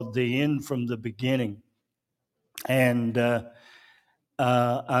called The End from the Beginning. And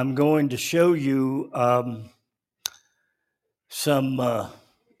I'm going to show you some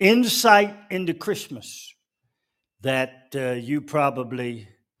insight into Christmas that you probably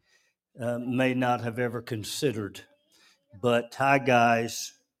may not have ever considered. But hi,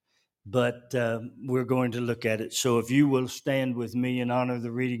 guys. But we're going to look at it. So if you will stand with me and honor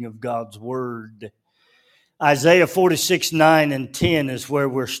the reading of God's Word. Isaiah 46, 9 and 10 is where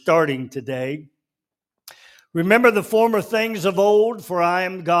we're starting today. Remember the former things of old, for I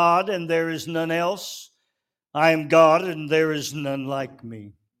am God and there is none else. I am God and there is none like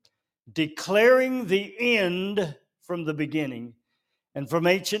me. Declaring the end from the beginning, and from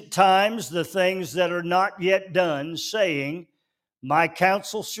ancient times the things that are not yet done, saying, my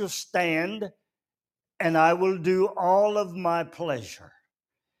counsel shall stand, and I will do all of my pleasure.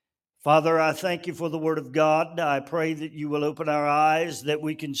 Father, I thank you for the word of God. I pray that you will open our eyes, that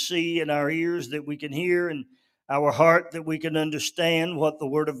we can see, and our ears that we can hear, and our heart that we can understand what the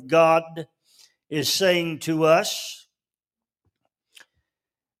word of God is saying to us.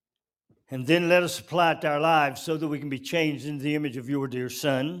 And then let us apply it to our lives so that we can be changed into the image of your dear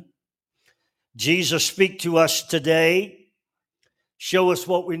Son. Jesus, speak to us today. Show us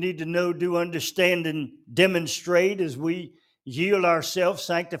what we need to know, do, understand, and demonstrate as we yield ourselves,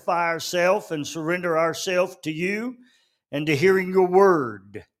 sanctify ourselves, and surrender ourselves to you and to hearing your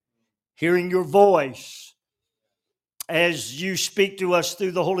word, hearing your voice. As you speak to us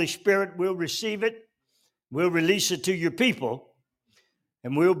through the Holy Spirit, we'll receive it, we'll release it to your people,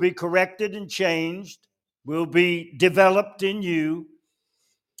 and we'll be corrected and changed. We'll be developed in you,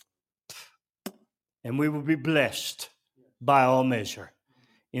 and we will be blessed by all measure.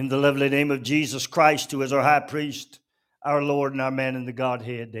 In the lovely name of Jesus Christ, who is our high priest, our Lord and our man in the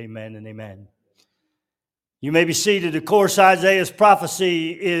Godhead, amen and amen. You may be seated. Of course, Isaiah's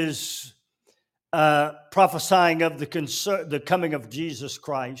prophecy is prophesying of the coming of Jesus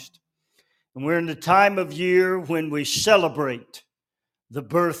Christ. And we're in the time of year when we celebrate the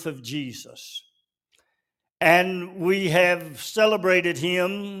birth of Jesus. And we have celebrated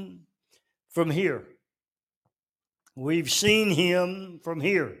him from here. We've seen him from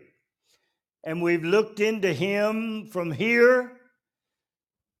here. And we've looked into him from here.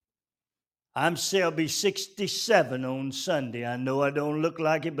 I'll be 67 on Sunday. I know I don't look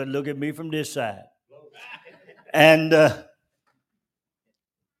like it, but look at me from this side. And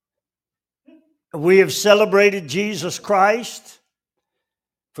we have celebrated Jesus Christ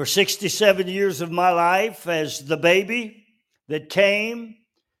for 67 years of my life as the baby that came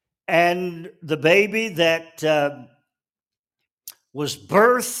and the baby that was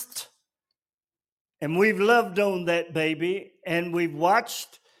birthed. And we've loved on that baby, and we've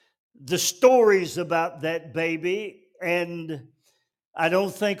watched the stories about that baby, and I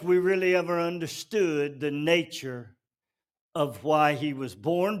don't think we really ever understood the nature of why he was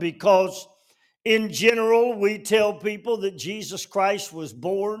born, because in general, we tell people that Jesus Christ was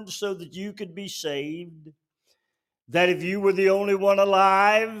born so that you could be saved, that if you were the only one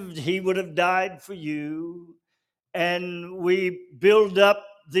alive, he would have died for you. And we build up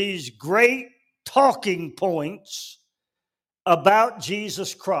these great talking points about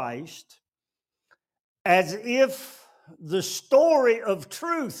Jesus Christ as if the story of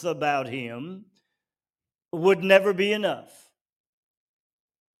truth about him would never be enough.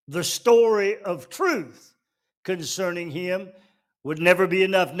 The story of truth concerning him would never be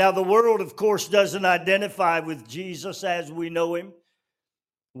enough. Now, the world, of course, doesn't identify with Jesus as we know him.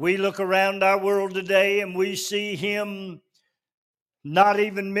 We look around our world today and we see him not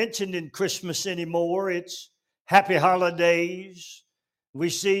even mentioned in Christmas anymore. It's Happy Holidays. We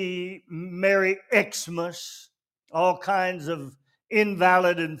see Merry Xmas, all kinds of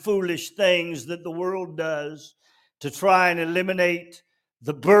invalid and foolish things that the world does to try and eliminate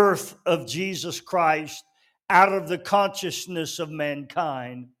the birth of Jesus Christ out of the consciousness of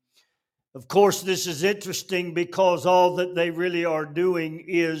mankind. Of course, this is interesting because all that they really are doing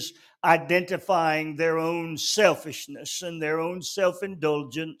is identifying their own selfishness and their own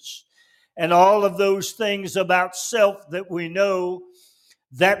self-indulgence and all of those things about self that we know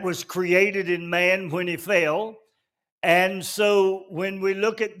that was created in man when he fell. And so when we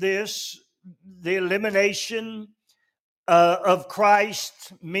look at this, the elimination of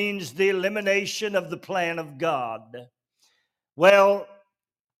Christ means the elimination of the plan of God. Well,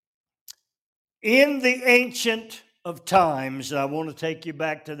 in the ancient of times, I want to take you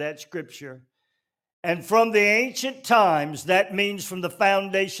back to that scripture. And from the ancient times, that means from the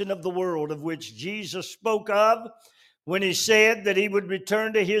foundation of the world, of which Jesus spoke of when he said that he would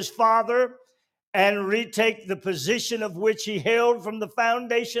return to his Father and retake the position of which he held from the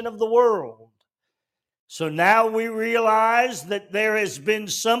foundation of the world. So now we realize that there has been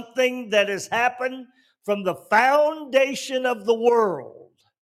something that has happened from the foundation of the world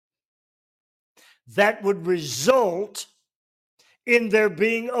that would result in there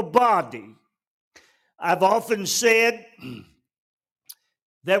being a body. I've often said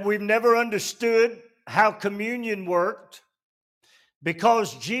that we've never understood how communion worked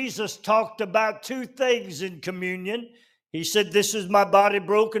because Jesus talked about two things in communion. He said, this is my body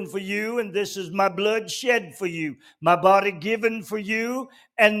broken for you, and this is my blood shed for you. My body given for you,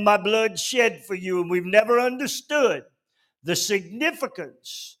 and my blood shed for you. And we've never understood the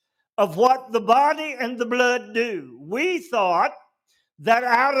significance of what the body and the blood do. We thought that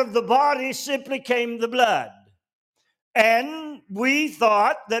out of the body simply came the blood. And we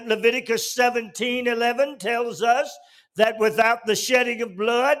thought that Leviticus 17:11 tells us that without the shedding of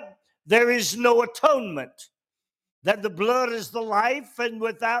blood, there is no atonement. That the blood is the life, and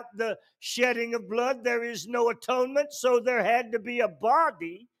without the shedding of blood, there is no atonement. So there had to be a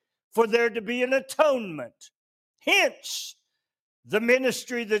body for there to be an atonement. Hence, the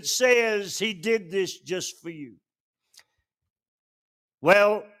ministry that says he did this just for you.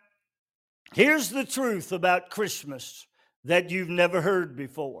 Well, here's the truth about Christmas that you've never heard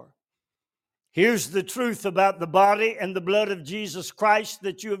before. Here's the truth about the body and the blood of Jesus Christ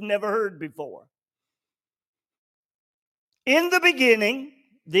that you have never heard before. In the beginning,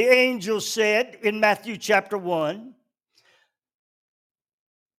 the angel said in Matthew chapter 1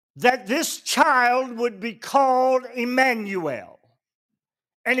 that this child would be called Emmanuel,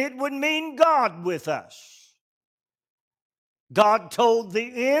 and it would mean God with us. God told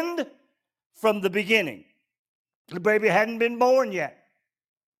the end from the beginning. The baby hadn't been born yet.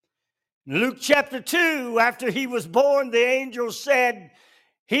 Luke chapter 2, after he was born, the angel said,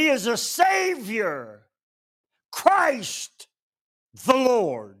 he is a Savior, Christ the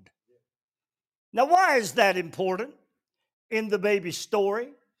Lord. Now, why is that important in the baby story?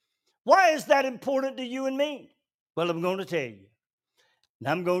 Why is that important to you and me? Well, I'm going to tell you. And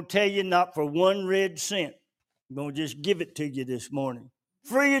I'm going to tell you not for 1 red cent. I'm going to just give it to you this morning.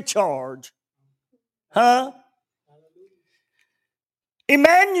 Free of charge. Huh?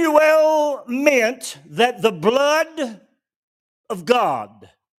 Emmanuel meant that the blood of God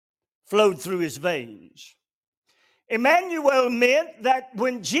flowed through his veins. Emmanuel meant that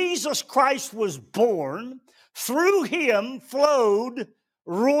when Jesus Christ was born, through him flowed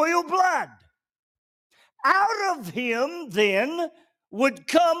royal blood. Out of him then would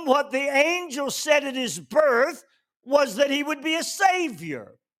come what the angel said at his birth was that he would be a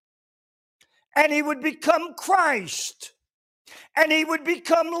Savior. And he would become Christ. And he would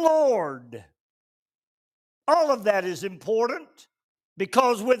become Lord. All of that is important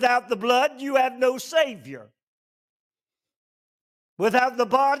because without the blood, you have no Savior. Without the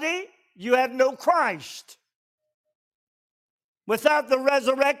body, you have no Christ. Without the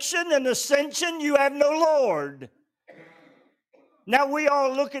resurrection and ascension, you have no Lord. Now we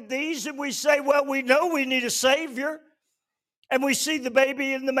all look at these and we say, well, we know we need a Savior. And we see the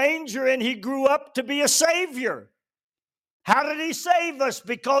baby in the manger and he grew up to be a Savior. How did he save us?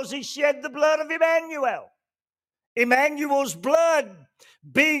 Because he shed the blood of Emmanuel. Emmanuel's blood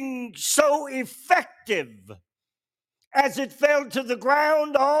being so effective. As it fell to the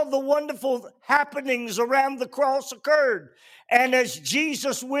ground, all the wonderful happenings around the cross occurred. And as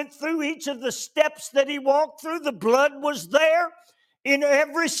Jesus went through each of the steps that he walked through, the blood was there in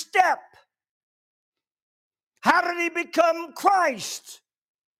every step. How did he become Christ?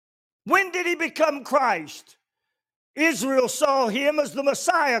 When did he become Christ? Israel saw him as the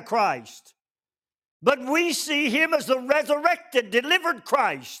Messiah Christ. But we see him as the resurrected, delivered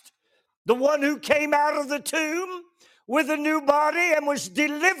Christ. The one who came out of the tomb with a new body and was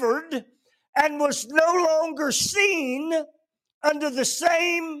delivered and was no longer seen under the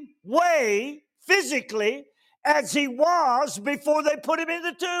same way physically as he was before they put him in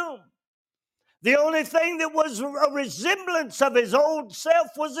the tomb. The only thing that was a resemblance of his old self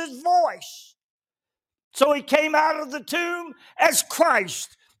was his voice. So he came out of the tomb as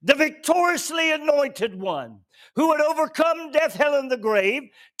Christ, the victoriously anointed one, who had overcome death, hell, and the grave,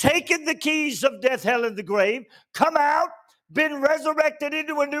 taken the keys of death, hell, and the grave, come out, been resurrected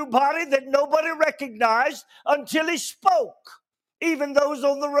into a new body that nobody recognized until he spoke. Even those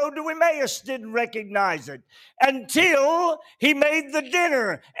on the road to Emmaus didn't recognize it until he made the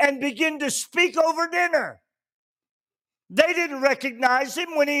dinner and began to speak over dinner. They didn't recognize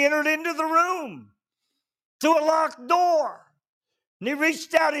him when he entered into the room through a locked door. And he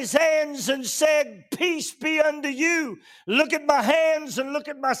reached out his hands and said, "Peace be unto you. Look at my hands and look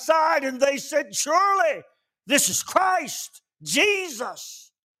at my side." And they said, "Surely this is Christ,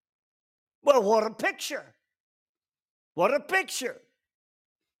 Jesus." Well, what a picture. What a picture.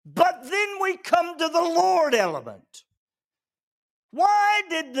 But then we come to the Lord element. Why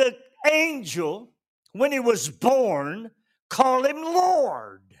did the angel, when he was born, call him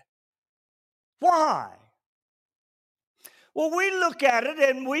Lord? Why? Well, we look at it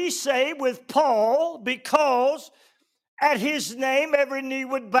and we say with Paul, because at his name every knee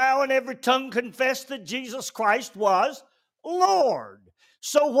would bow and every tongue confess that Jesus Christ was Lord.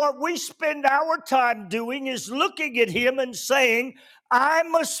 So what we spend our time doing is looking at him and saying, "I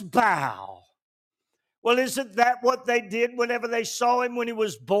must bow." Well, isn't that what they did whenever they saw him when he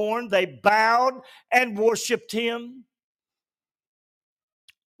was born? They bowed and worshiped him.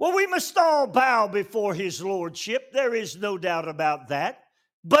 Well, we must all bow before his lordship. There is no doubt about that.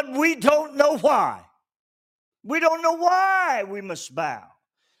 But we don't know why. We don't know why we must bow.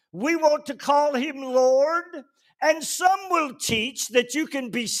 We want to call him Lord, and some will teach that you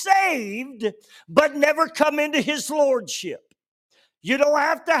can be saved but never come into his lordship. You don't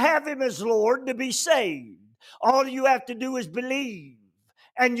have to have him as Lord to be saved. All you have to do is believe,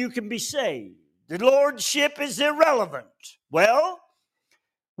 and you can be saved. The lordship is irrelevant. Well,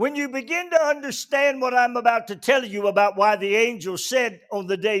 when you begin to understand what I'm about to tell you about why the angel said on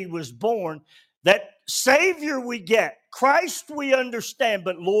the day he was born, that Savior we get, Christ we understand,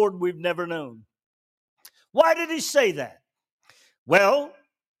 but Lord we've never known. Why did he say that? Well,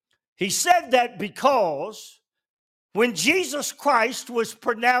 he said that because when Jesus Christ was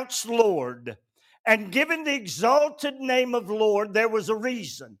pronounced Lord and given the exalted name of Lord, there was a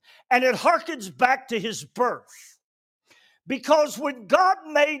reason. And it harkens back to his birth. Because when God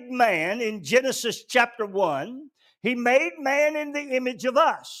made man in Genesis chapter 1, he made man in the image of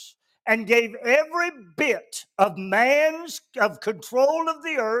us and gave every bit of of control of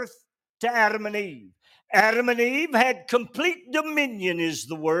the earth to Adam and Eve. Adam and Eve had complete dominion, is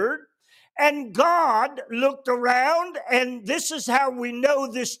the word. And God looked around, and this is how we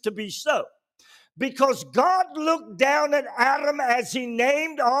know this to be so. Because God looked down at Adam as he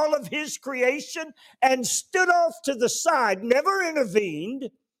named all of his creation and stood off to the side, never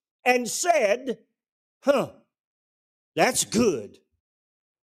intervened, and said, that's good.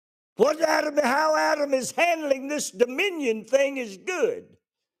 How Adam is handling this dominion thing is good.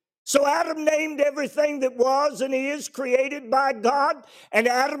 So Adam named everything that was and is created by God, and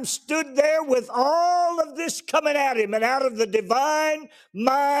Adam stood there with all of this coming at him, and out of the divine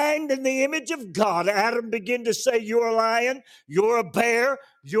mind and the image of God, Adam began to say, "You're a lion, you're a bear,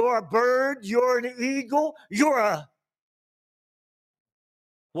 you're a bird, you're an eagle, you're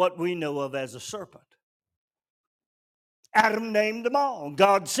what we know of as a serpent." Adam named them all.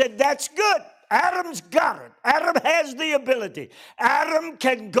 God said, "That's good. Adam's got it. Adam has the ability. Adam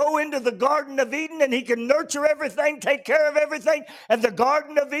can go into the Garden of Eden and he can nurture everything, take care of everything. And the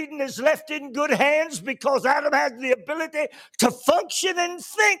Garden of Eden is left in good hands because Adam has the ability to function and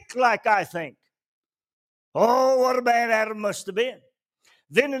think like I think." Oh, what a man Adam must have been.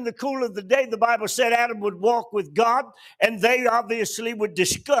 Then in the cool of the day, the Bible said Adam would walk with God, and they obviously would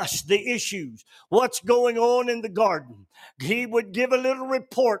discuss the issues, what's going on in the garden. He would give a little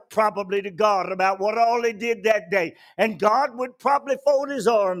report probably to God about what all he did that day. And God would probably fold his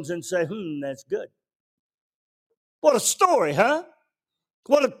arms and say, that's good. What a story, huh?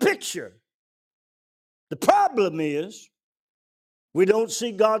 What a picture. The problem is we don't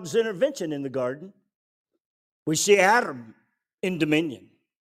see God's intervention in the garden. We see Adam in dominion.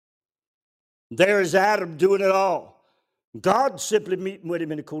 There is Adam doing it all. God simply meeting with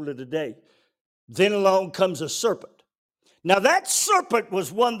him in the cool of the day. Then along comes a serpent. Now that serpent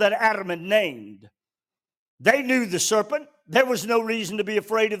was one that Adam had named. They knew the serpent. There was no reason to be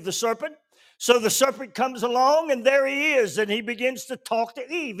afraid of the serpent. So the serpent comes along, and there he is, and he begins to talk to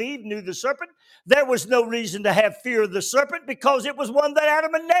Eve. Eve knew the serpent. There was no reason to have fear of the serpent because it was one that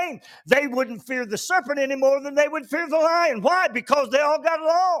Adam had named. They wouldn't fear the serpent any more than they would fear the lion. Why? Because they all got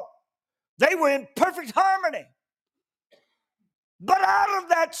along. They were in perfect harmony. But out of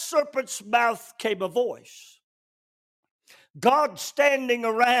that serpent's mouth came a voice. God standing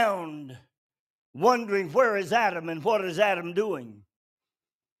around wondering, where is Adam and what is Adam doing?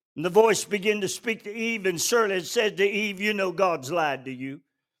 And the voice began to speak to Eve, and surely it said to Eve, you know God's lied to you.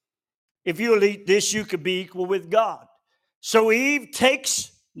 If you'll eat this, you could be equal with God. So Eve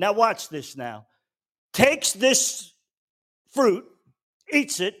takes, now watch this now, takes this fruit,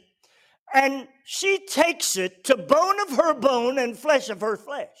 eats it, and she takes it to bone of her bone and flesh of her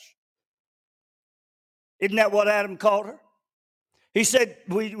flesh. Isn't that what Adam called her? He said,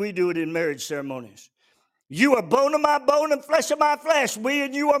 we do it in marriage ceremonies. You are bone of my bone and flesh of my flesh. We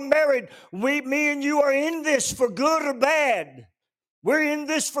and you are married. Me and you are in this for good or bad. We're in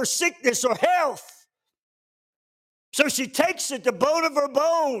this for sickness or health. So she takes it, the bone of her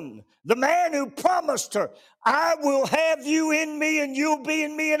bone, the man who promised her, I will have you in me and you'll be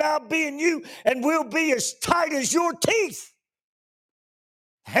in me and I'll be in you and we'll be as tight as your teeth.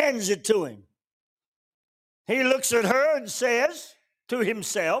 Hands it to him. He looks at her and says to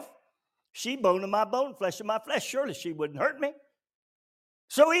himself, she bone of my bone, flesh of my flesh. Surely she wouldn't hurt me.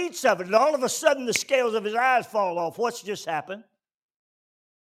 So he eats of it, and all of a sudden the scales of his eyes fall off. What's just happened?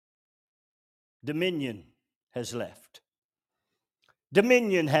 Dominion has left.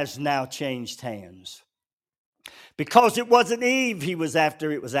 Dominion has now changed hands. Because it wasn't Eve he was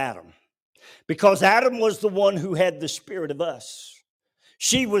after, it was Adam. Because Adam was the one who had the spirit of us.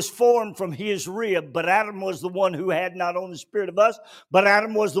 She was formed from his rib, but Adam was the one who had not only the spirit of us, but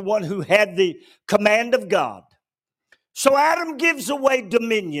Adam was the one who had the command of God. So Adam gives away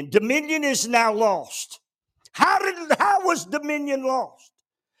dominion. Dominion is now lost. How was dominion lost?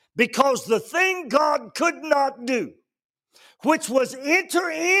 Because the thing God could not do, which was enter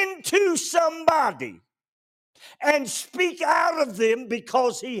into somebody and speak out of them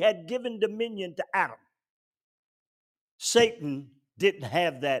because he had given dominion to Adam. Satan didn't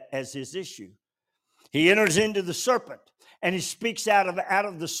have that as his issue. He enters into the serpent and he speaks out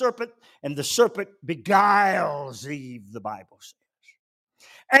of the serpent, and the serpent beguiles Eve, the Bible says.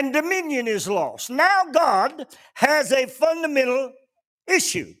 And dominion is lost. Now God has a fundamental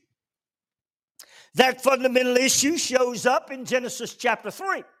issue. That fundamental issue shows up in Genesis chapter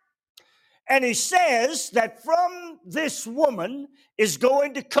 3. And he says that from this woman is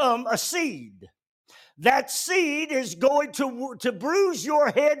going to come a seed. That seed is going to bruise your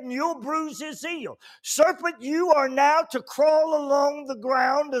head and you'll bruise his heel. Serpent, you are now to crawl along the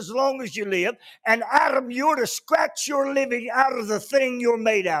ground as long as you live. And Adam, you're to scratch your living out of the thing you're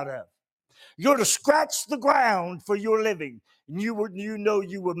made out of. You're to scratch the ground for your living. And you know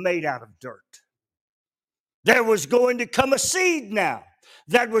you were made out of dirt. There was going to come a seed now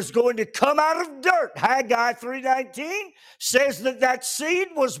that was going to come out of dirt. Haggai 3:19 says that seed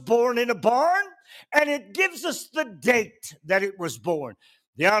was born in a barn, and it gives us the date that it was born.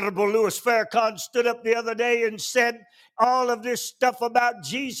 The Honorable Louis Farrakhan stood up the other day and said, all of this stuff about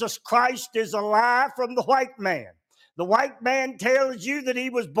Jesus Christ is a lie from the white man. The white man tells you that he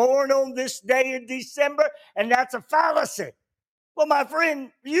was born on this day in December, and that's a fallacy. Well, my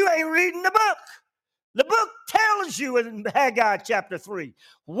friend, you ain't reading the book. The book tells you in Haggai chapter 3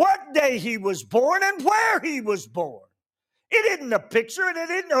 what day he was born and where he was born. It isn't a picture, it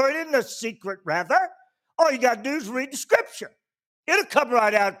isn't a secret, rather. All you got to do is read the scripture. It'll come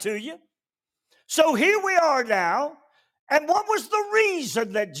right out to you. So here we are now. And what was the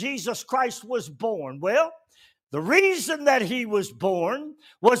reason that Jesus Christ was born? Well, the reason that he was born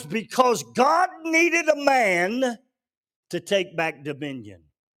was because God needed a man to take back dominion.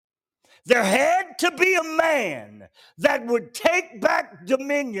 There had to be a man that would take back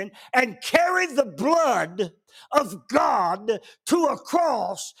dominion and carry the blood of God to a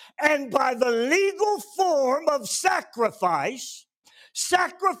cross, and by the legal form of sacrifice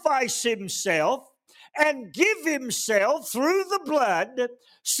himself and give himself through the blood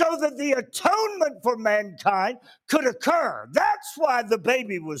so that the atonement for mankind could occur. That's why the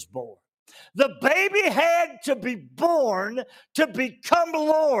baby was born. The baby had to be born to become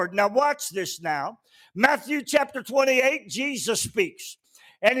Lord. Now watch this now. Matthew chapter 28, Jesus speaks.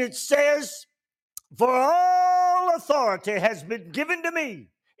 And it says, for all authority has been given to me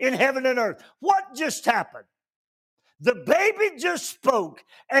in heaven and earth. What just happened? The baby just spoke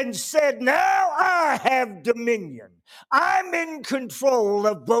and said, now I have dominion. I'm in control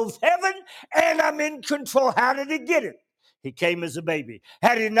of both heaven and I'm in control. How did he get it? He came as a baby.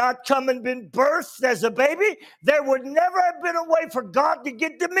 Had he not come and been birthed as a baby, there would never have been a way for God to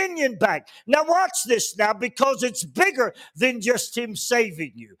get dominion back. Now watch this now, because it's bigger than just him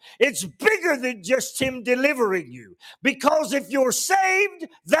saving you. It's bigger than just him delivering you. Because if you're saved,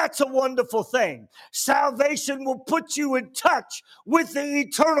 that's a wonderful thing. Salvation will put you in touch with the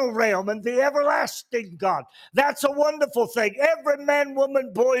eternal realm and the everlasting God. That's a wonderful thing. Every man,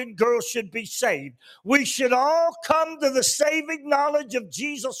 woman, boy, and girl should be saved. We should all come to the saving knowledge of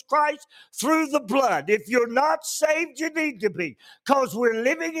Jesus Christ through the blood. If you're not saved, you need to be, because we're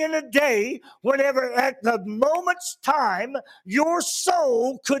living in a day whenever at the moment's time, your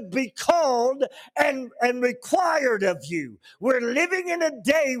soul could be called and required of you. We're living in a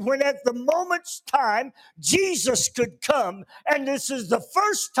day when at the moment's time, Jesus could come, and this is the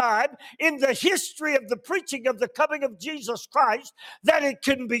first time in the history of the preaching of the coming of Jesus Christ that it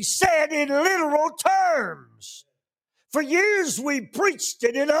can be said in literal terms. For years we preached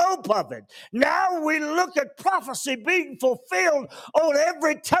it in hope of it. Now we look at prophecy being fulfilled on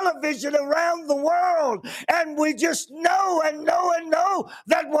every television around the world, and we just know and know and know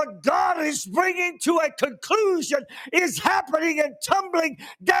that what God is bringing to a conclusion is happening and tumbling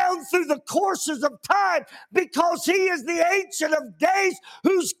down through the courses of time, because He is the Ancient of Days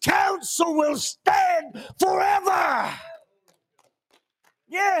whose counsel will stand forever.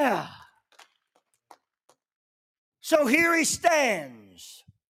 Yeah. So here He stands.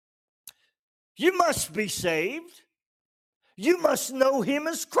 You must be saved. You must know Him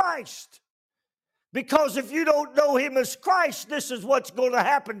as Christ. Because if you don't know Him as Christ, this is what's going to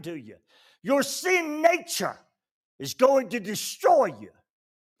happen to you. Your sin nature is going to destroy you.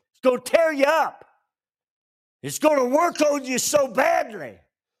 It's going to tear you up. It's going to work on you so badly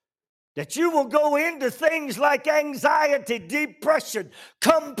that you will go into things like anxiety, depression,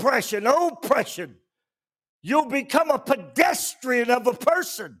 compression, oppression. You'll become a pedestrian of a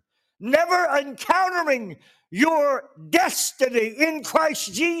person, never encountering your destiny in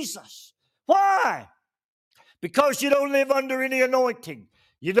Christ Jesus. Why? Because you don't live under any anointing.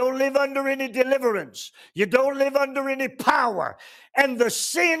 You don't live under any deliverance. You don't live under any power. And the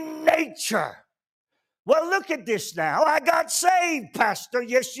sin nature. Well, look at this now. I got saved, Pastor.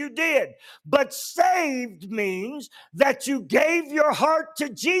 Yes, you did. But saved means that you gave your heart to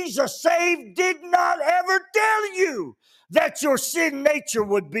Jesus. Saved did not ever tell you that your sin nature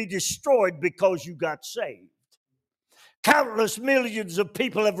would be destroyed because you got saved. Countless millions of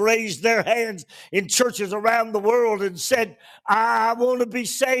people have raised their hands in churches around the world and said, I want to be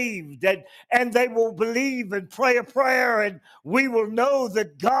saved. And they will believe and pray a prayer, and we will know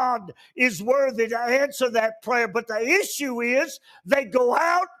that God is worthy to answer that prayer. But the issue is they go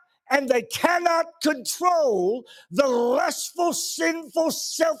out and they cannot control the lustful, sinful,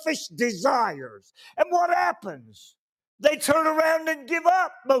 selfish desires. And what happens? They turn around and give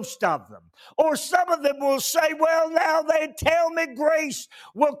up, most of them. Or some of them will say, well, now they tell me grace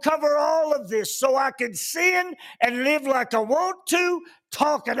will cover all of this, so I can sin and live like I want to,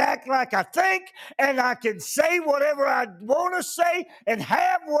 talk and act like I think, and I can say whatever I want to say and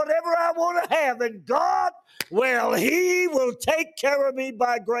have whatever I want to have. And God, well, He will take care of me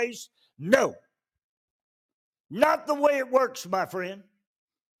by grace. No. Not the way it works, my friend.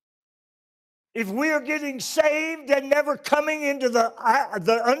 If we are getting saved and never coming into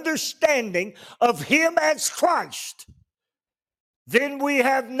the understanding of Him as Christ, then we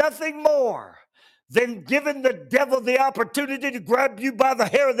have nothing more than giving the devil the opportunity to grab you by the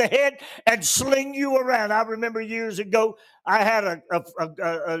hair of the head and sling you around. I remember years ago, I had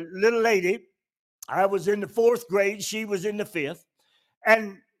a little lady. I was in the 4th grade. She was in the 5th.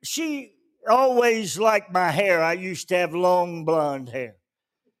 And she always liked my hair. I used to have long blonde hair.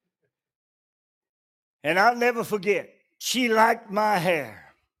 And I'll never forget, she liked my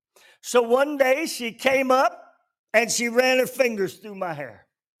hair. So one day she came up and she ran her fingers through my hair.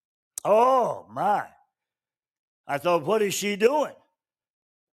 Oh, my. I thought, what is she doing?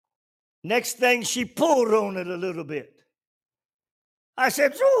 Next thing, she pulled on it a little bit. I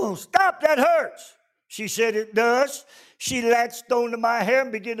said, oh, stop, that hurts. She said, it does. She latched onto my hair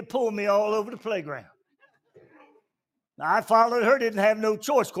and began to pull me all over the playground. I followed her, didn't have no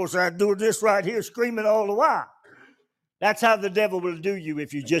choice. Of course, I'd do this right here, screaming all the while. That's how the devil will do you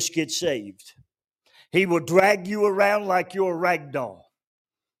if you just get saved. He will drag you around like you're a rag doll.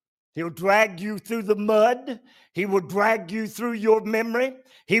 He'll drag you through the mud. He will drag you through your memory.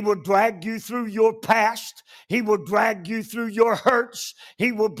 He will drag you through your past. He will drag you through your hurts.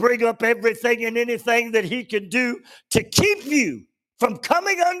 He will bring up everything and anything that he can do to keep you from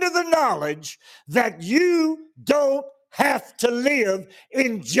coming under the knowledge that you don't have to live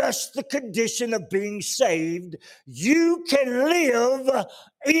in just the condition of being saved. You can live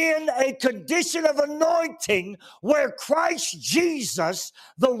in a condition of anointing where Christ Jesus,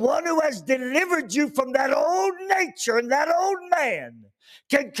 the one who has delivered you from that old nature and that old man,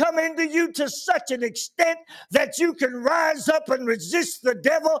 can come into you to such an extent that you can rise up and resist the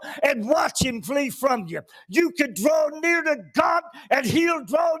devil and watch him flee from you. You can draw near to God and he'll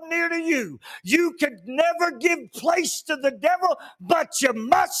draw near to you. You can never give place to the devil, but you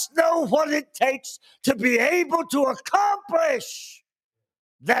must know what it takes to be able to accomplish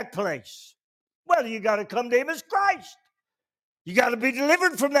that place. Well, you got to come to him as Christ. You got to be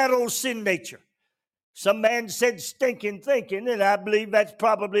delivered from that old sin nature. Some man said stinking thinking, and I believe that's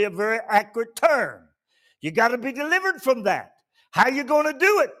probably a very accurate term. You got to be delivered from that. How you going to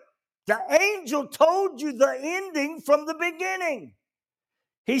do it? The angel told you the ending from the beginning.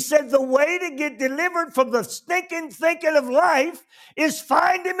 He said the way to get delivered from the stinking thinking of life is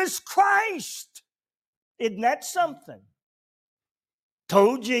find him as Christ. Isn't that something?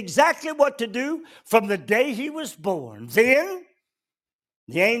 Told you exactly what to do from the day he was born. Then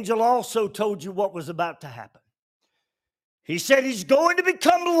the angel also told you what was about to happen. He said he's going to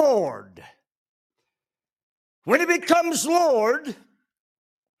become Lord. When he becomes Lord,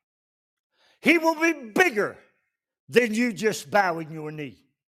 he will be bigger than you just bowing your knee.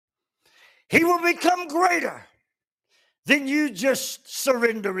 He will become greater than you just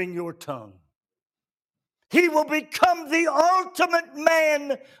surrendering your tongue. He will become the ultimate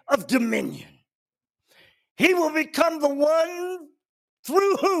man of dominion. He will become the one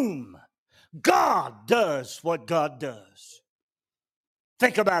through whom God does what God does.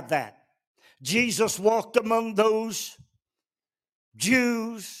 Think about that. Jesus walked among those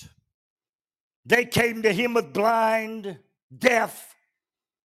Jews. They came to him with blind, deaf.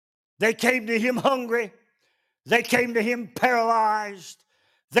 They came to him hungry. They came to him paralyzed.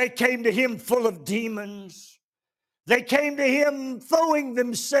 They came to him full of demons. They came to him throwing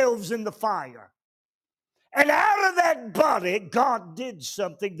themselves in the fire. And out of that body, God did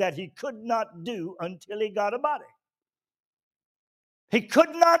something that he could not do until he got a body. He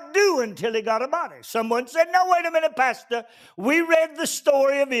could not do until he got a body. Someone said, no, wait a minute, Pastor. We read the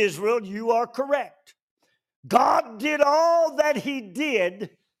story of Israel. You are correct. God did all that he did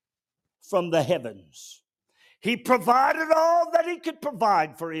from the heavens. He provided all that he could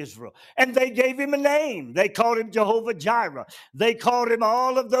provide for Israel. And they gave him a name. They called him Jehovah Jireh. They called him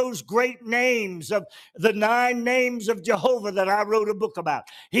all of those great names of the 9 names of Jehovah that I wrote a book about.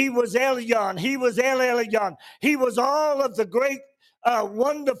 He was Elyon. He was El Elyon. He was all of the great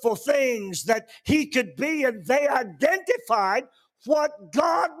wonderful things that he could be. And they identified what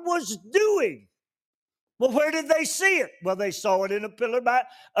God was doing. Well, where did they see it? Well, they saw it in a pillar by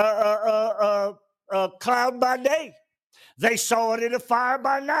a cloud by day. They saw it in a fire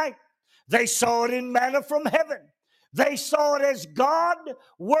by night. They saw it in manna from heaven. They saw it as God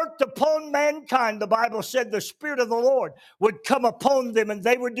worked upon mankind. The Bible said the Spirit of the Lord would come upon them and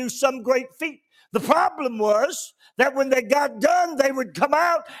they would do some great feat. The problem was that when they got done, they would come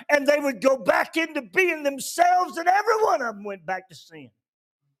out and they would go back into being themselves, and every one of them went back to sin.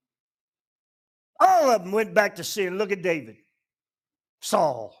 All of them went back to sin. Look at David,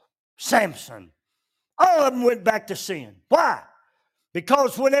 Saul, Samson. All of them went back to sin. Why?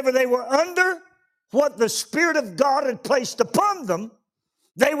 Because whenever they were under what the Spirit of God had placed upon them,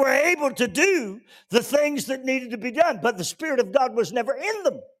 they were able to do the things that needed to be done. But the Spirit of God was never in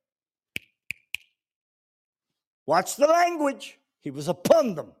them. Watch the language. He was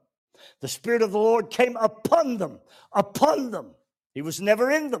upon them. The Spirit of the Lord came upon them. Upon them. He was never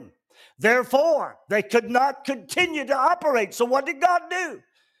in them. Therefore, they could not continue to operate. So what did God do?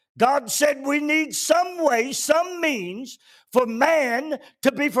 God said we need some way, some means for man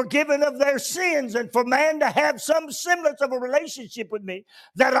to be forgiven of their sins and for man to have some semblance of a relationship with me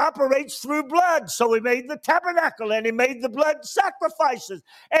that operates through blood. So he made the tabernacle and he made the blood sacrifices.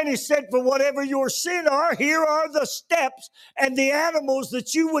 And he said, for whatever your sin are, here are the steps and the animals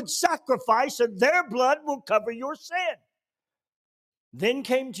that you would sacrifice, and their blood will cover your sin. Then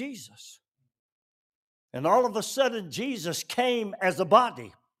came Jesus. And all of a sudden, Jesus came as a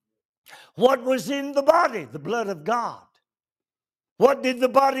body. What was in the body? The blood of God. What did the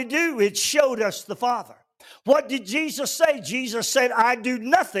body do? It showed us the Father. What did Jesus say? Jesus said, I do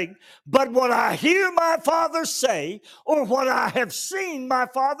nothing but what I hear my Father say or what I have seen my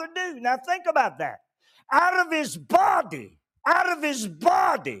Father do. Now think about that. Out of his body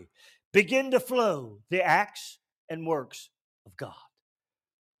begin to flow the acts and works of God.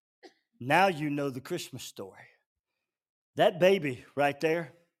 Now you know the Christmas story. That baby right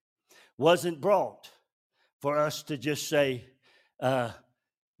there wasn't brought for us to just say,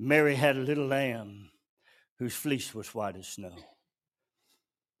 Mary had a little lamb whose fleece was white as snow.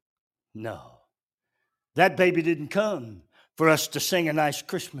 No. That baby didn't come for us to sing a nice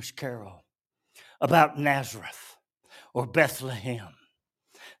Christmas carol about Nazareth or Bethlehem.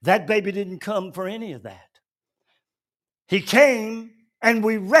 That baby didn't come for any of that. He came, and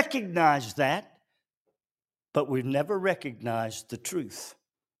we recognize that, but we've never recognized the truth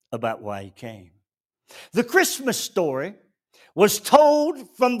about why he came. The Christmas story was told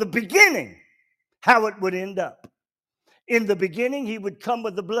from the beginning how it would end up. In the beginning, he would come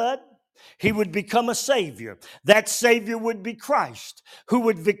with the blood. He would become a Savior. That Savior would be Christ, who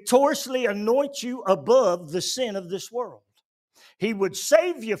would victoriously anoint you above the sin of this world. He would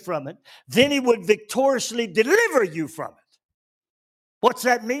save you from it. Then he would victoriously deliver you from it. What's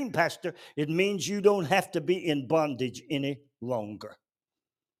that mean, Pastor? It means you don't have to be in bondage any longer.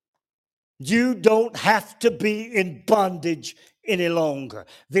 You don't have to be in bondage any longer.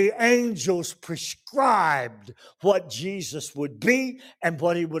 The angels prescribed what Jesus would be and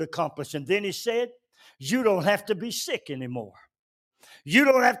what he would accomplish. And then he said, you don't have to be sick anymore. You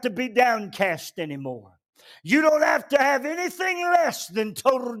don't have to be downcast anymore. You don't have to have anything less than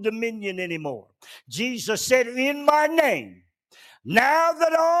total dominion anymore. Jesus said, in my name, now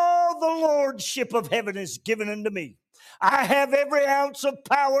that all the lordship of heaven is given unto me, I have every ounce of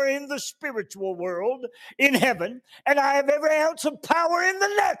power in the spiritual world in heaven, and I have every ounce of power in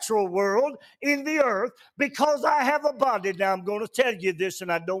the natural world in the earth, because I have a body. Now, I'm going to tell you this,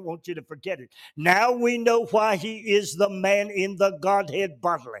 and I don't want you to forget it. Now we know why he is the man in the Godhead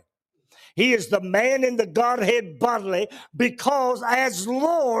bodily. He is the man in the Godhead bodily because as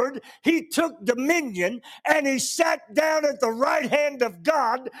Lord, he took dominion and he sat down at the right hand of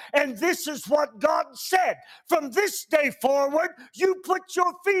God. And this is what God said. From this day forward, you put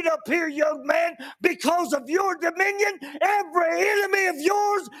your feet up here, young man, because of your dominion. Every enemy of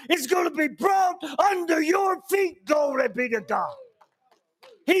yours is going to be brought under your feet. Glory be to God.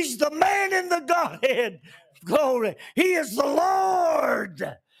 He's the man in the Godhead. Glory. He is the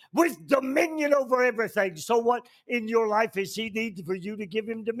Lord with dominion over everything. So what in your life is he need for you to give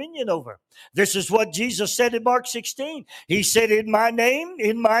him dominion over? This is what Jesus said in Mark 16. He said, in my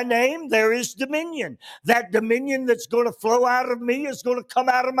name, there is dominion. That dominion that's going to flow out of me is going to come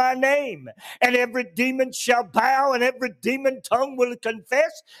out of my name. And every demon shall bow and every demon tongue will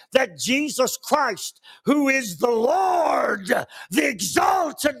confess that Jesus Christ, who is the Lord, the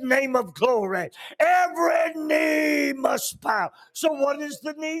exalted name of glory, every knee must bow. So what is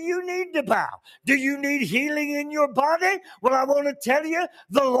the knee you need to bow? Do you need healing in your body? Well, I want to tell you,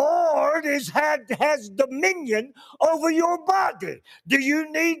 the Lord has dominion over your body. Do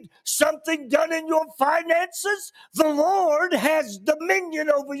you need something done in your finances? The Lord has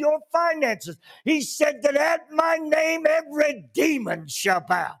dominion over your finances. He said that at my name every demon shall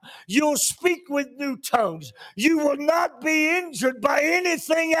bow. You'll speak with new tongues. You will not be injured by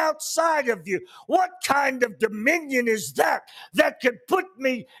anything outside of you. What kind of dominion is that could put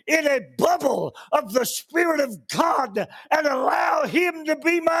me in a bubble of the Spirit of God and allow him to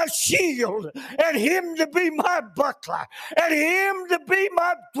be my shield and him to be my buckler and him to be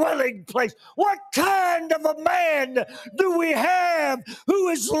my dwelling place? What kind of a man do we have who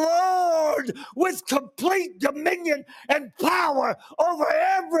is Lord with complete dominion and power over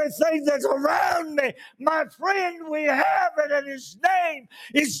everything that's around me? My friend, we have it, and his name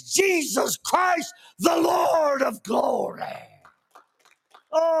is Jesus Christ, the Lord of glory.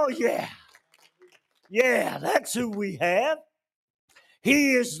 Oh, yeah. Yeah, that's who we have.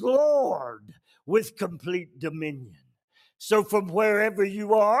 He is Lord with complete dominion. So from wherever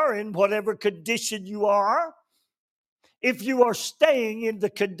you are, in whatever condition you are, if you are staying in the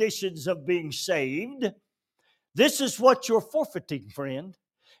conditions of being saved, this is what you're forfeiting, friend.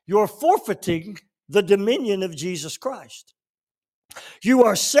 You're forfeiting the dominion of Jesus Christ. You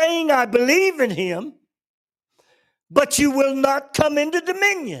are saying, I believe in him, but you will not come into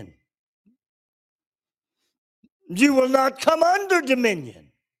dominion. You will not come under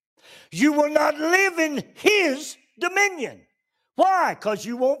dominion. You will not live in his dominion. Why? Because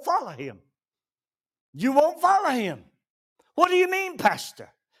you won't follow him. You won't follow him. What do you mean, Pastor?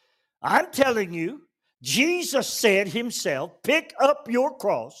 I'm telling you, Jesus said himself, pick up your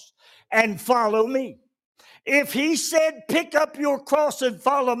cross and follow me. If he said, pick up your cross and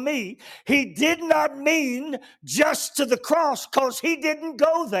follow me, he did not mean just to the cross, because he didn't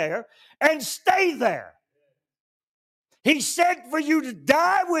go there and stay there. He said for you to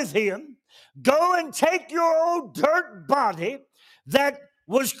die with him, go and take your old dirt body that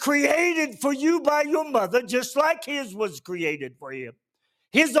was created for you by your mother, just like his was created for him.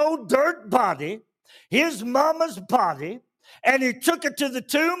 His old dirt body, his mama's body, and he took it to the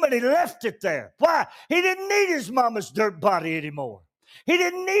tomb and he left it there. Why? He didn't need his mama's dirt body anymore. He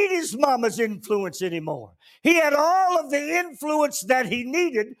didn't need his mama's influence anymore. He had all of the influence that he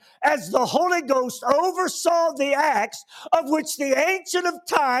needed as the Holy Ghost oversaw the acts of which the Ancient of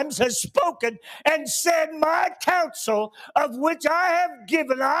Times has spoken and said, my counsel of which I have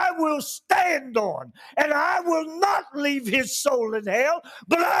given, I will stand on, and I will not leave his soul in hell,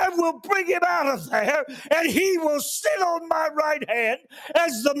 but I will bring him out of there, and he will sit on my right hand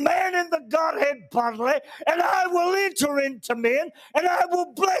as the man in the Godhead bodily, and I will enter into men, and I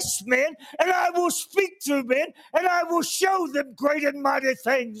will bless men, and I will speak to men, and I will show them great and mighty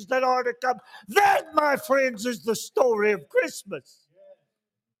things that are to come. That, my friends, is the story of Christmas.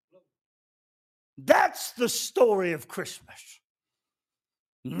 That's the story of Christmas.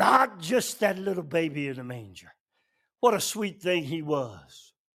 Not just that little baby in the manger. What a sweet thing he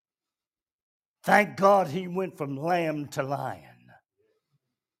was. Thank God he went from lamb to lion.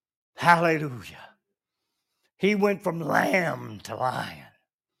 Hallelujah. He went from lamb to lion.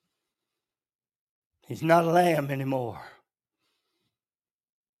 He's not a lamb anymore.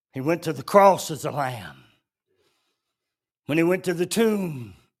 He went to the cross as a lamb. When he went to the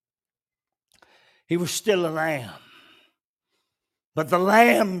tomb, he was still a lamb. But the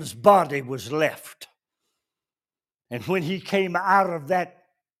lamb's body was left. And when he came out of that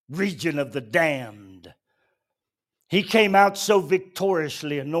region of the damned, he came out so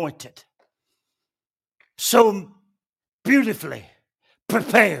victoriously anointed, so beautifully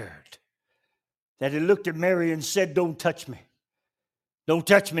prepared, that he looked at Mary and said, don't touch me. Don't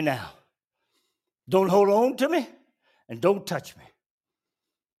touch me now. Don't hold on to me, and don't touch me.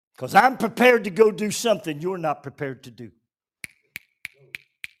 Because I'm prepared to go do something you're not prepared to do.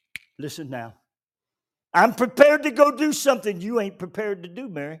 Listen now. I'm prepared to go do something you ain't prepared to do,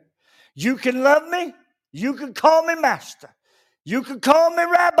 Mary. You can love me. You can call me master. You can call me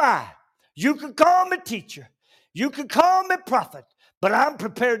rabbi. You can call me teacher. You can call me prophet. But I'm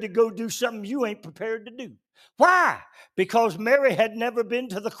prepared to go do something you ain't prepared to do. Why? Because Mary had never been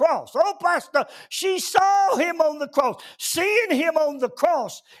to the cross. Oh, Pastor, she saw him on the cross. Seeing him on the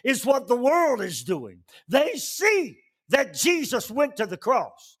cross is what the world is doing. They see that Jesus went to the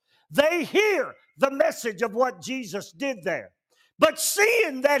cross. They hear the message of what Jesus did there. But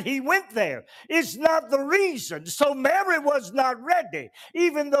seeing that he went there is not the reason. So Mary was not ready.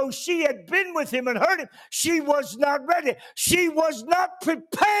 Even though she had been with him and heard him, she was not ready. She was not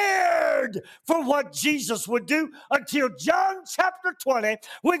prepared for what Jesus would do until John chapter 20,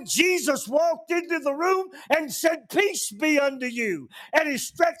 when Jesus walked into the room and said, peace be unto you. And he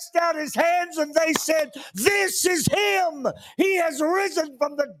stretched out his hands and they said, this is him. He has risen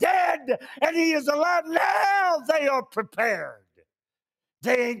from the dead and he is alive. Now they are prepared.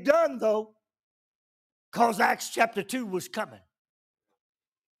 They ain't done, though, because Acts chapter 2 was coming.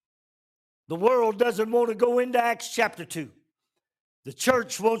 The world doesn't want to go into Acts chapter 2. The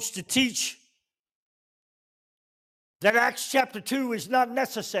church wants to teach that Acts chapter 2 is not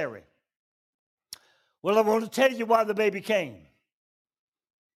necessary. Well, I want to tell you why the baby came.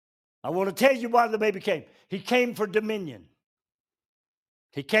 I want to tell you why the baby came. He came for dominion.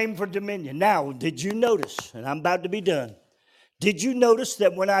 He came for dominion. Now, did you notice, and I'm about to be done, did you notice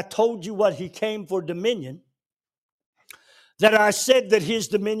that when I told you what he came for dominion, that I said that his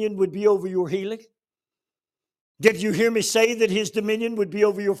dominion would be over your healing? Did you hear me say that his dominion would be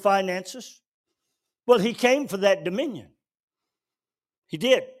over your finances? Well, he came for that dominion. He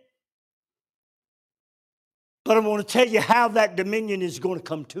did. But I want to tell you how that dominion is going to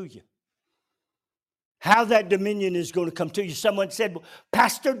come to you. How that dominion is going to come to you. Someone said, well,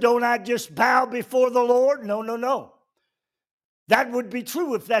 Pastor, don't I just bow before the Lord? No, no, no. That would be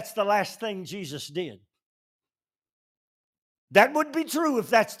true if that's the last thing Jesus did. That would be true if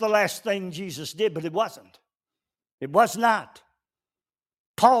that's the last thing Jesus did, but it wasn't. It was not.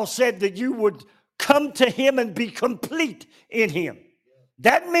 Paul said that you would come to him and be complete in him.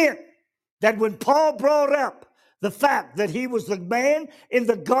 That meant that when Paul brought up the fact that he was the man in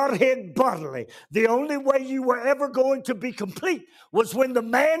the Godhead bodily, the only way you were ever going to be complete was when the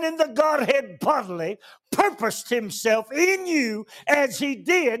man in the Godhead bodily purposed himself in you as he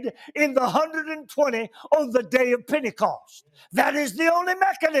did in the 120 on the day of Pentecost. That is the only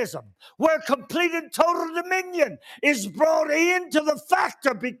mechanism where complete and total dominion is brought into the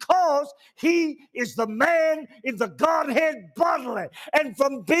factor, because he is the man in the Godhead bodily. And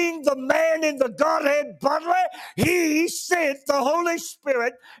from being the man in the Godhead bodily, he sent the Holy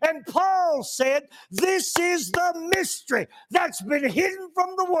Spirit. And Paul said, this is the mystery that's been hidden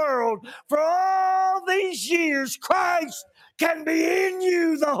from the world for all these years. Christ can be in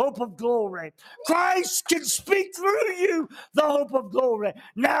you, the hope of glory. Christ can speak through you, the hope of glory.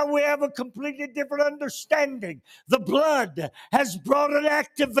 Now we have a completely different understanding. The blood has brought an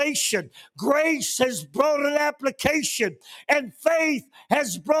activation. Grace has brought an application. And faith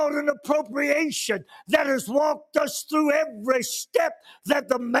has brought an appropriation that has walked us through every step that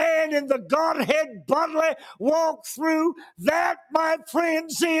the man in the Godhead bodily walked through. That, my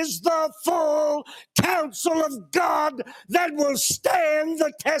friends, is the full counsel of God that will stand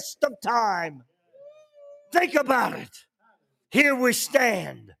the test of time. Think about it. Here we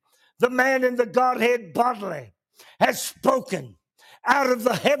stand. The man in the Godhead bodily has spoken out of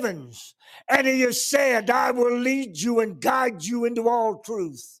the heavens, and he has said, I will lead you and guide you into all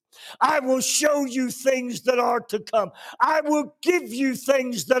truth. I will show you things that are to come. I will give you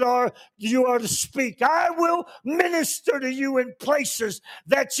things that you are to speak. I will minister to you in places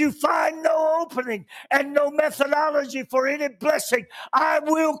that you find no opening and no methodology for any blessing. I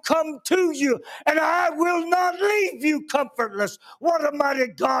will come to you, and I will not leave you comfortless. What a mighty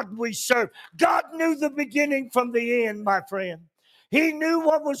God we serve. God knew the beginning from the end, my friend. He knew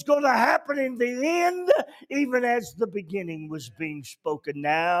what was going to happen in the end, even as the beginning was being spoken.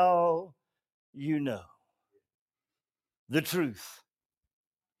 Now you know the truth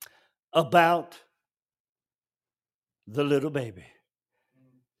about the little baby.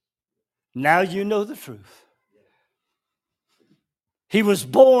 Now you know the truth. He was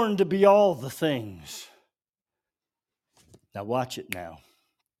born to be all the things. Now watch it now.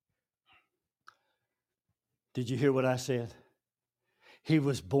 Did you hear what I said? He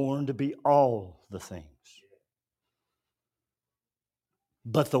was born to be all the things.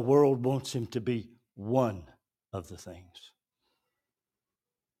 But the world wants him to be one of the things.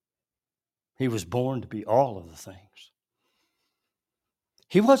 He was born to be all of the things.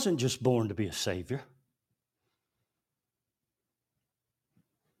 He wasn't just born to be a savior.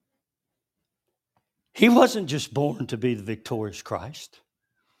 He wasn't just born to be the victorious Christ.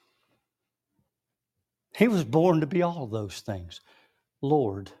 He was born to be all those things.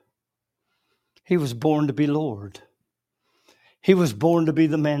 Lord. He was born to be Lord. He was born to be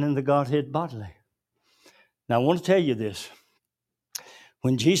the man in the Godhead bodily. Now, I want to tell you this.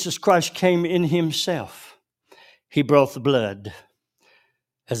 When Jesus Christ came in himself, he brought the blood.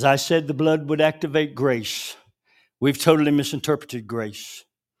 As I said, the blood would activate grace. We've totally misinterpreted grace.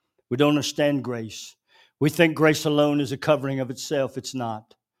 We don't understand grace. We think grace alone is a covering of itself. It's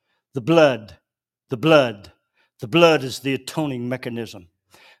not. The blood is the atoning mechanism.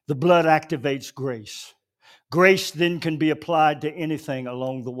 The blood activates grace. Grace then can be applied to anything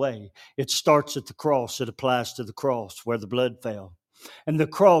along the way. It starts at the cross. It applies to the cross where the blood fell. And the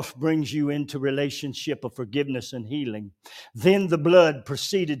cross brings you into relationship of forgiveness and healing. Then the blood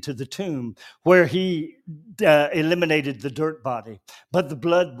proceeded to the tomb where he eliminated the dirt body. But the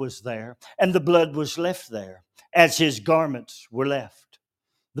blood was there, and the blood was left there as his garments were left.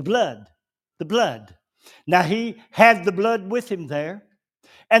 The blood. Now he had the blood with him there,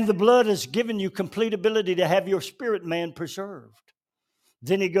 and the blood has given you complete ability to have your spirit man preserved.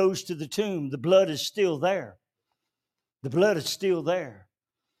 Then he goes to the tomb. The blood is still there. The blood is still there.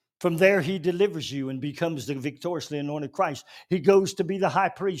 From there, he delivers you and becomes the victoriously anointed Christ. He goes to be the high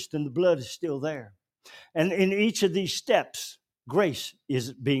priest, and the blood is still there. And in each of these steps, grace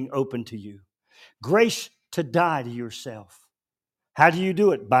is being open to you. Grace to die to yourself. How do you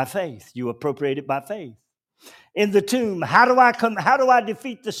do it? By faith. You appropriate it by faith. In the tomb, how do I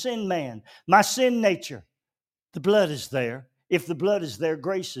defeat the sin man? My sin nature. The blood is there. If the blood is there,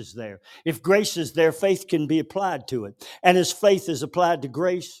 grace is there. If grace is there, faith can be applied to it. And as faith is applied to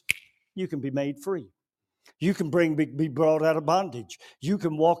grace, you can be made free. You can be brought out of bondage. You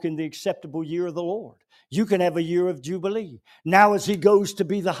can walk in the acceptable year of the Lord. You can have a year of jubilee. Now as he goes to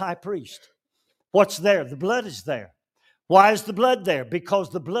be the high priest, what's there? The blood is there. Why is the blood there? Because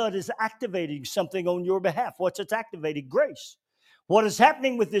the blood is activating something on your behalf. What's it activating? Grace. What is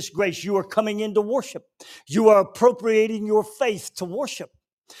happening with this grace? You are coming into worship. You are appropriating your faith to worship.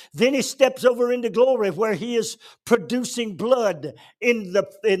 Then he steps over into glory where he is producing blood in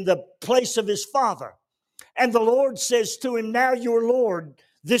the place of his Father. And the Lord says to him, now your Lord,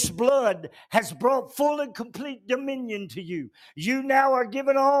 this blood has brought full and complete dominion to you. You now are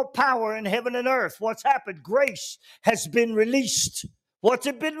given all power in heaven and earth. What's happened? Grace has been released. What's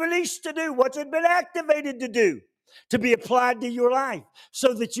it been released to do? What's it been activated to do? To be applied to your life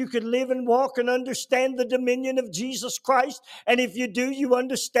so that you can live and walk and understand the dominion of Jesus Christ. And if you do, you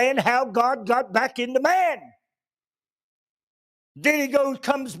understand how God got back into man. Then he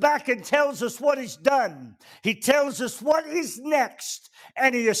comes back and tells us what he's done. He tells us what is next.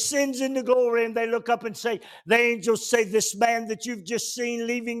 And he ascends into glory, and they look up and say, the angels say, this man that you've just seen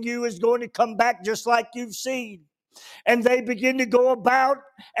leaving you is going to come back just like you've seen. And they begin to go about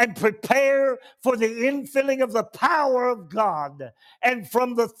and prepare for the infilling of the power of God. And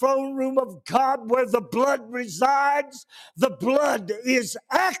from the throne room of God, where the blood resides, the blood is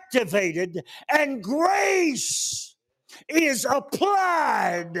activated, and grace is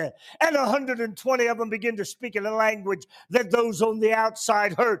applied, and 120 of them begin to speak in a language that those on the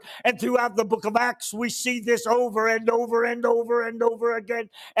outside heard. And throughout the book of Acts, we see this over and over and over and over again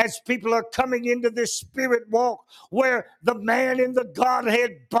as people are coming into this spirit walk where the man in the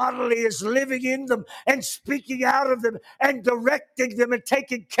Godhead bodily is living in them and speaking out of them and directing them and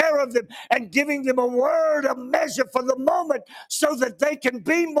taking care of them and giving them a word, a measure for the moment, so that they can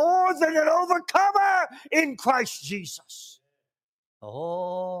be more than an overcomer in Christ Jesus.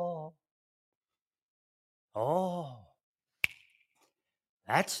 Oh,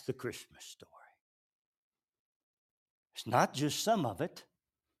 that's the Christmas story. It's not just some of it,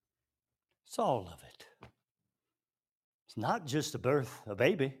 it's all of it. It's not just the birth of a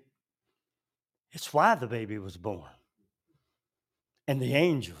baby, it's why the baby was born. And the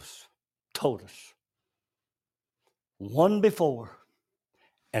angels told us one before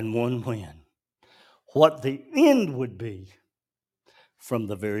and one when, what the end would be from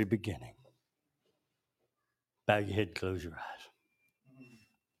the very beginning. Bow your head, close your eyes.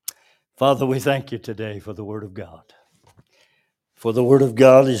 Father, we thank you today for the Word of God. For the Word of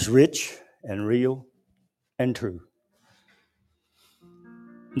God is rich and real and true.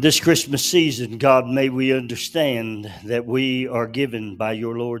 This Christmas season, God, may we understand that we are given by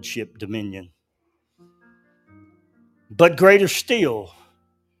your Lordship dominion. But greater still,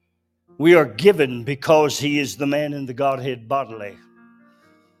 we are given, because he is the man in the Godhead bodily,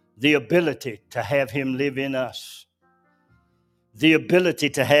 the ability to have him live in us, the ability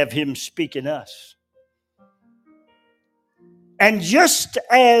to have him speak in us. And just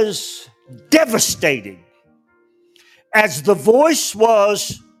as devastating as the voice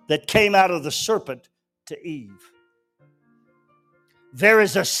was that came out of the serpent to Eve, there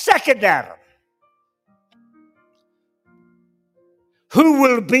is a second Adam who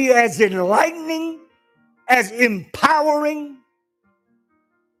will be as enlightening, as empowering,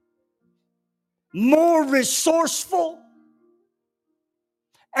 more resourceful,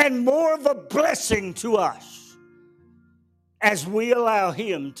 and more of a blessing to us as we allow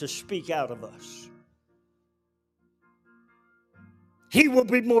him to speak out of us. He will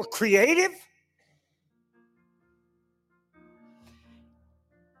be more creative.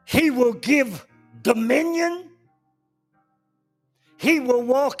 He will give dominion. He will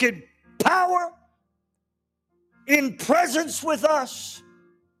walk in power, in presence with us,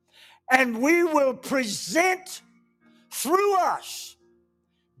 and we will present through us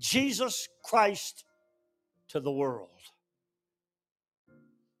Jesus Christ to the world.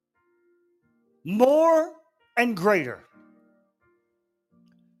 More and greater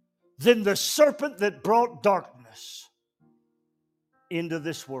than the serpent that brought darkness into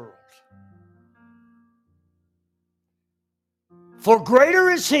this world. For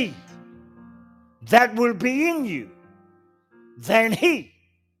greater is he that will be in you than he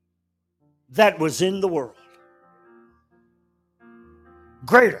that was in the world.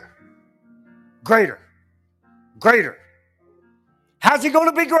 Greater, greater, greater. How's he going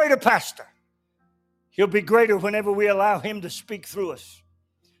to be greater, Pastor? He'll be greater whenever we allow him to speak through us,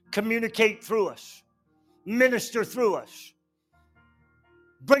 communicate through us, minister through us,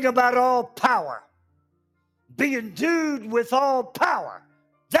 bring about all power, be endued with all power.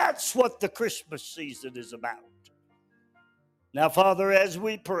 That's what the Christmas season is about. Now, Father, as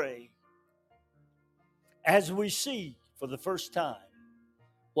we pray, as we see for the first time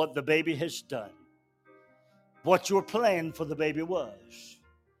what the baby has done, what your plan for the baby was,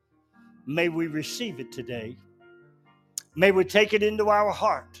 may we receive it today. May we take it into our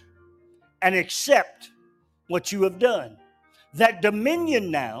heart and accept what you have done. That dominion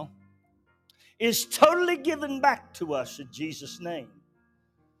now is totally given back to us in Jesus' name.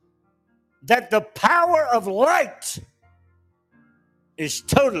 That the power of light is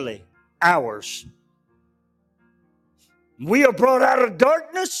totally ours. We are brought out of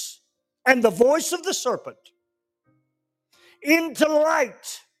darkness and the voice of the serpent into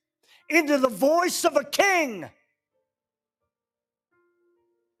light, into the voice of a king,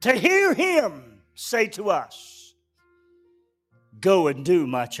 to hear him say to us, go and do,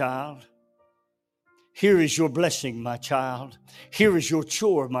 my child. Here is your blessing, my child. Here is your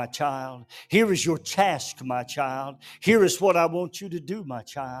chore, my child. Here is your task, my child. Here is what I want you to do, my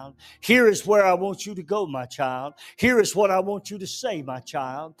child. Here is where I want you to go, my child. Here is what I want you to say, my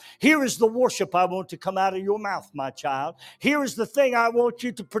child. Here is the worship I want to come out of your mouth, my child. Here is the thing I want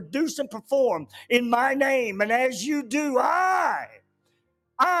you to produce and perform in my name. And as you do, I,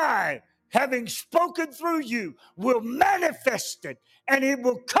 having spoken through you, will manifest it, and it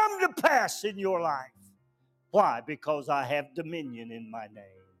will come to pass in your life. Why? Because I have dominion in my name.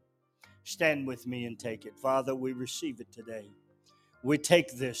 Stand with me and take it. Father, we receive it today. We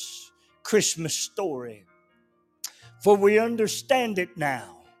take this Christmas story, for we understand it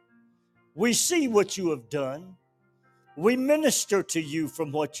now. We see what you have done. We minister to you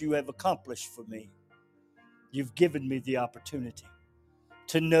from what you have accomplished for me. You've given me the opportunity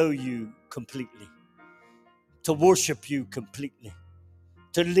to know you completely, to worship you completely,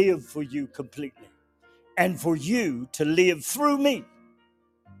 to live for you completely, and for you to live through me,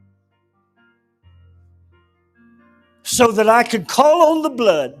 so that I can call on the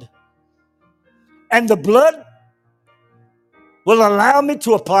blood, and the blood will allow me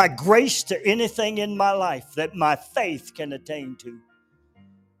to apply grace to anything in my life that my faith can attain to.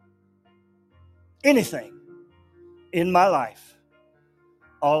 Anything in my life,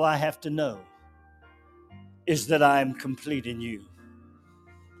 all I have to know is that I am complete in you,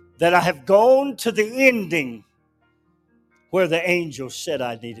 that I have gone to the ending where the angel said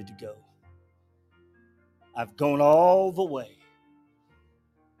I needed to go. I've gone all the way.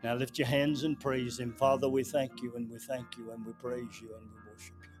 Now lift your hands and praise him. Father, we thank you, and we thank you, and we praise you, and we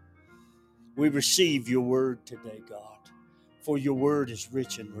worship you. We receive your word today, God, for your word is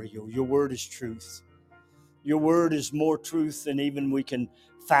rich and real. Your word is truth. Your word is more truth than even we can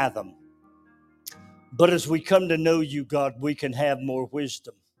fathom. But as we come to know you, God, we can have more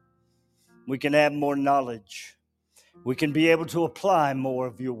wisdom. We can have more knowledge. We can be able to apply more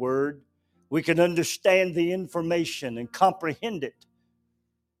of your word. We can understand the information and comprehend it.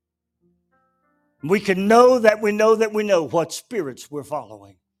 We can know that we know what spirits we're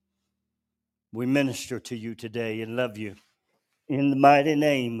following. We minister to you today and love you in the mighty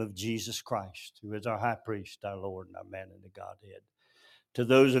name of Jesus Christ, who is our high priest, our Lord, and our man in the Godhead. To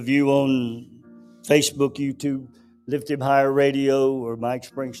those of you on Facebook, YouTube, Lift Him Higher Radio, or Mike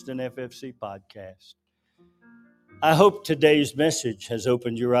Springston FFC podcast, I hope today's message has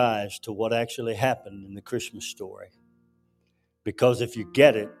opened your eyes to what actually happened in the Christmas story. Because if you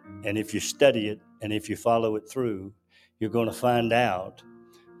get it, and if you study it, and if you follow it through, you're going to find out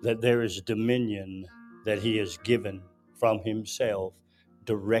that there is dominion that he has given from himself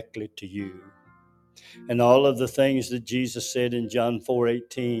directly to you. And all of the things that Jesus said in John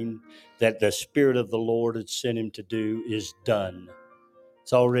 4:18, that the Spirit of the Lord had sent him to do, is done.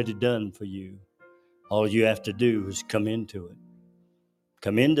 It's already done for you. All you have to do is come into it.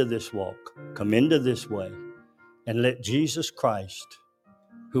 Come into this walk. Come into this way. And let Jesus Christ,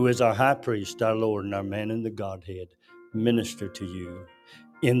 who is our high priest, our Lord, and our man in the Godhead, minister to you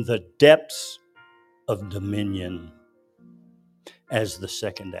in the depths of dominion as the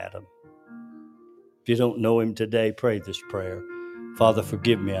second Adam. If you don't know him today, pray this prayer. Father,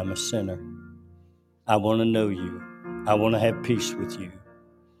 forgive me, I'm a sinner. I want to know you. I want to have peace with you.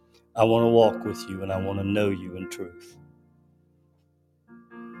 I want to walk with you, and I want to know you in truth.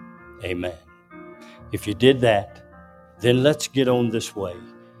 Amen. If you did that, then let's get on this way.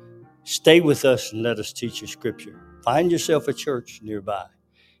 Stay with us and let us teach you Scripture. Find yourself a church nearby.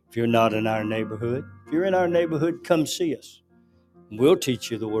 If you're not in our neighborhood, if you're in our neighborhood, come see us. We'll teach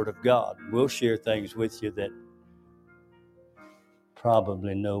you the Word of God. We'll share things with you that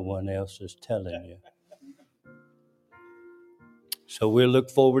probably no one else is telling you. So we'll look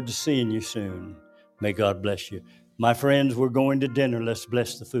forward to seeing you soon. May God bless you. My friends, we're going to dinner. Let's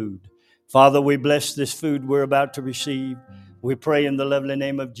bless the food. Father, we bless this food we're about to receive. We pray in the lovely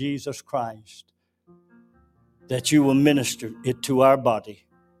name of Jesus Christ that you will minister it to our body.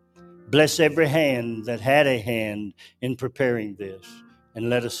 Bless every hand that had a hand in preparing this, and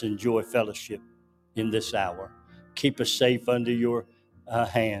let us enjoy fellowship in this hour. Keep us safe under your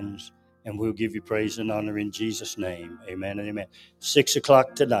hands, and we'll give you praise and honor in Jesus' name. Amen and amen. 6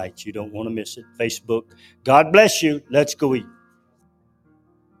 o'clock tonight. You don't want to miss it. Facebook. God bless you. Let's go eat.